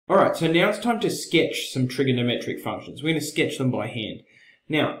Alright, so now it's time to sketch some trigonometric functions. We're going to sketch them by hand.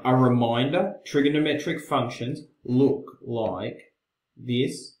 Now, a reminder, trigonometric functions look like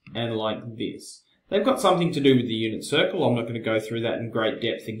this and like this. They've got something to do with the unit circle. I'm not going to go through that in great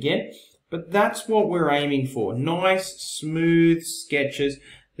depth again, but that's what we're aiming for. Nice, smooth sketches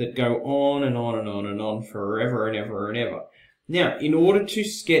that go on and on and on and on forever and ever and ever. Now, in order to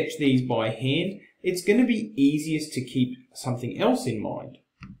sketch these by hand, it's going to be easiest to keep something else in mind.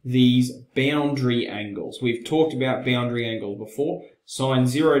 These boundary angles. We've talked about boundary angles before. Sine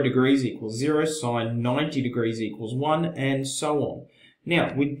 0 degrees equals 0, sine 90 degrees equals 1, and so on.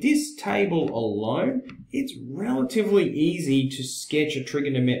 Now, with this table alone, it's relatively easy to sketch a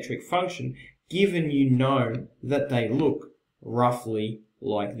trigonometric function, given you know that they look roughly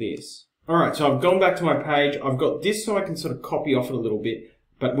like this. Alright, so I've gone back to my page. I've got this so I can sort of copy off it a little bit.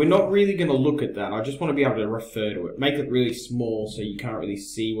 But we're not really going to look at that. I just want to be able to refer to it. Make it really small so you can't really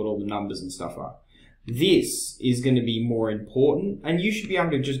see what all the numbers and stuff are. This is going to be more important, and you should be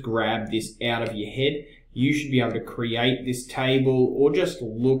able to just grab this out of your head. You should be able to create this table or just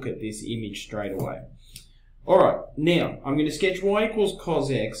look at this image straight away. Alright, now I'm going to sketch y equals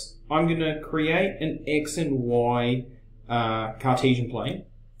cos x. I'm going to create an x and y Cartesian plane,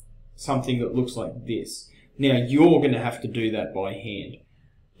 something that looks like this. Now you're going to have to do that by hand.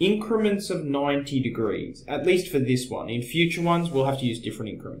 Increments of 90 degrees, at least for this one. In future ones, we'll have to use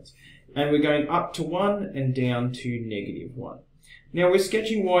different increments. And we're going up to 1 and down to -1. Now we're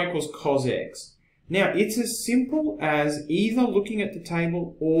sketching y equals cos x. Now it's as simple as either looking at the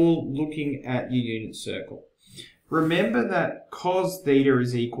table or looking at your unit circle. Remember that cos theta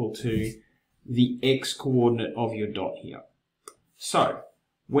is equal to the x coordinate of your dot here. So,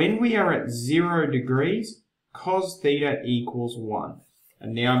 when we are at 0 degrees, cos theta equals 1.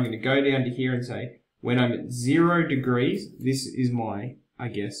 And now I'm going to go down to here and say, when I'm at 0 degrees, this is my, I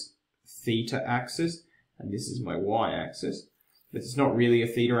guess, theta axis, and this is my y axis. But it's not really a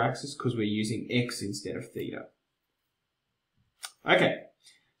theta axis because we're using x instead of theta. Okay,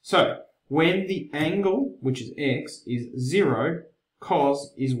 so when the angle, which is x, is 0,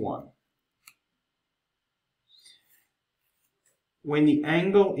 cos is 1. When the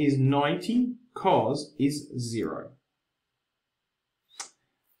angle is 90, cos is 0.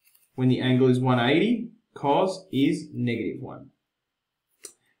 When the angle is 180, cos is -1.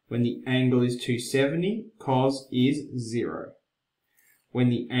 When the angle is 270, cos is 0. When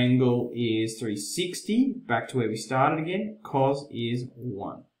the angle is 360, back to where we started again, cos is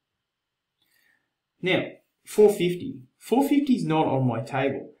 1. Now, 450. 450 is not on my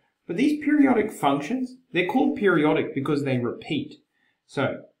table, but these periodic functions, they're called periodic because they repeat.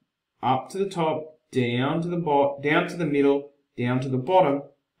 So, up to the top, down to the bottom, down to the middle, down to the bottom,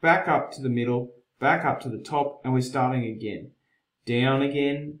 back up to the middle, back up to the top, and we're starting again. Down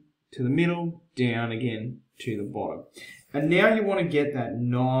again to the middle, down again to the bottom. And now you want to get that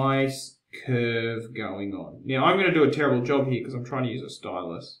nice curve going on. Now I'm going to do a terrible job here because I'm trying to use a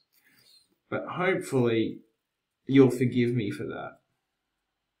stylus. But hopefully you'll forgive me for that.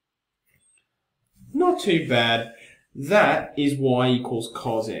 Not too bad. That is y equals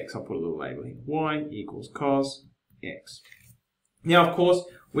cos x. I'll put a little label here. Y equals cos x. Now, of course,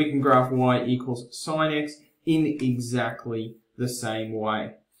 we can graph y equals sine x in exactly the same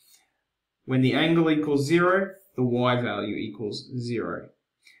way. When the angle equals 0, the y value equals 0.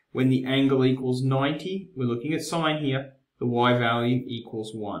 When the angle equals 90, we're looking at sine here, the y value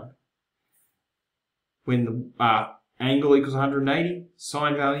equals 1. When the angle equals 180,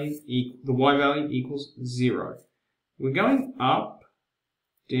 sine value, the y value equals 0. We're going up,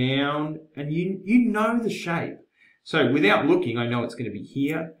 down, and you know the shape. So without looking, I know it's going to be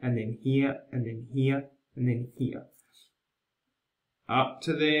here, and then here, and then here, and then here. Up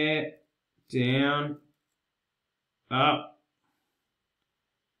to there, down, up,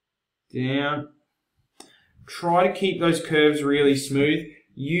 down. Try to keep those curves really smooth.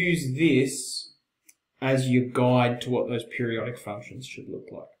 Use this as your guide to what those periodic functions should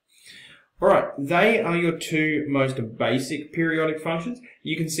look like. Alright, they are your two most basic periodic functions.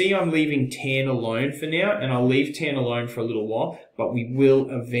 You can see I'm leaving tan alone for now, and I'll leave tan alone for a little while, but we will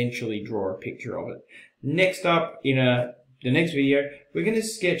eventually draw a picture of it. Next up, in the next video, we're going to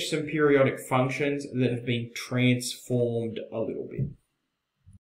sketch some periodic functions that have been transformed a little bit.